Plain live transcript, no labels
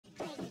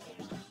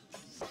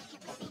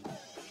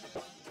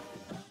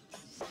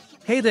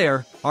Hey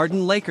there,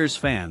 ardent Lakers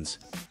fans.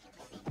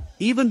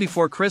 Even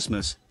before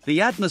Christmas,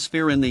 the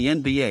atmosphere in the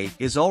NBA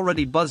is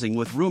already buzzing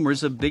with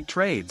rumors of big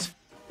trades.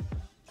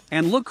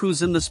 And look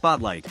who's in the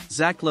spotlight,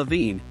 Zach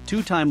LaVine,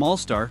 two-time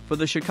All-Star for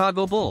the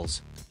Chicago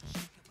Bulls.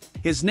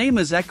 His name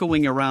is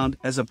echoing around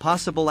as a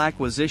possible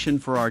acquisition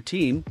for our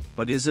team,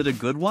 but is it a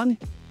good one?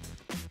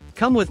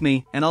 Come with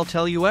me and I'll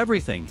tell you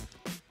everything.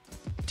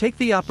 Take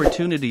the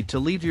opportunity to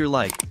leave your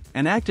like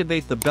and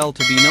activate the bell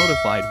to be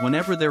notified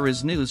whenever there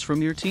is news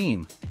from your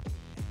team.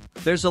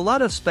 There's a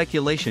lot of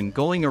speculation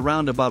going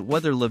around about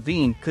whether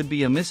LaVine could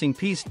be a missing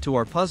piece to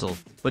our puzzle,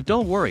 but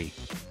don't worry.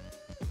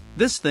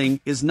 This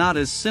thing is not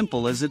as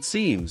simple as it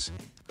seems.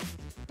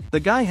 The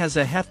guy has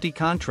a hefty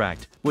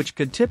contract, which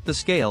could tip the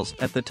scales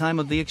at the time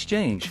of the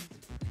exchange.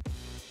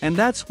 And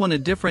that's when a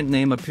different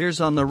name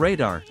appears on the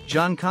radar,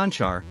 John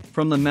Konchar,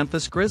 from the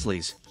Memphis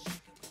Grizzlies.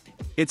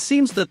 It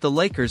seems that the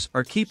Lakers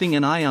are keeping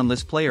an eye on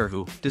this player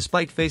who,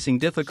 despite facing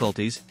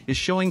difficulties, is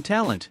showing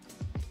talent.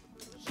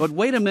 But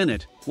wait a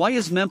minute, why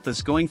is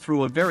Memphis going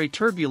through a very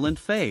turbulent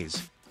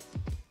phase?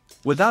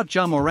 Without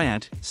Ja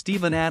Morant,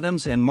 Steven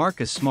Adams and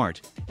Marcus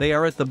Smart, they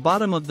are at the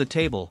bottom of the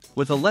table,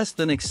 with a less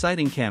than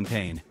exciting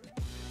campaign.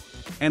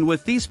 And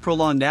with these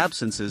prolonged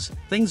absences,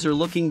 things are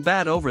looking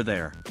bad over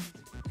there.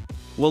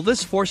 Will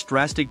this force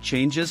drastic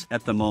changes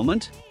at the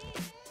moment?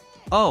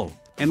 Oh,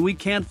 and we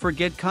can't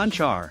forget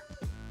Konchar.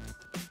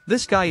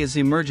 This guy is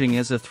emerging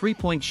as a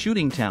three-point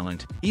shooting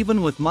talent,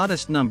 even with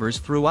modest numbers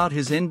throughout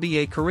his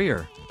NBA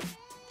career.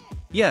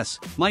 Yes,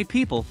 my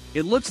people,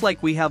 it looks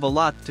like we have a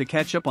lot to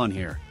catch up on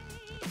here.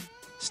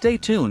 Stay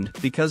tuned,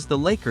 because the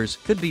Lakers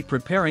could be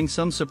preparing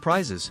some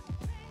surprises.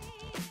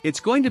 It's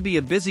going to be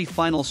a busy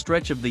final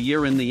stretch of the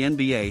year in the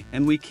NBA,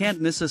 and we can't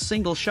miss a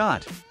single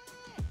shot.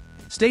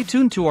 Stay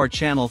tuned to our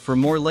channel for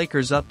more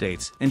Lakers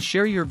updates and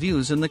share your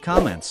views in the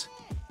comments.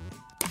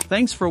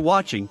 Thanks for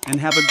watching and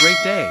have a great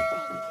day.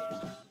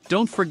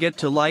 Don't forget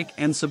to like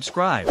and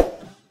subscribe.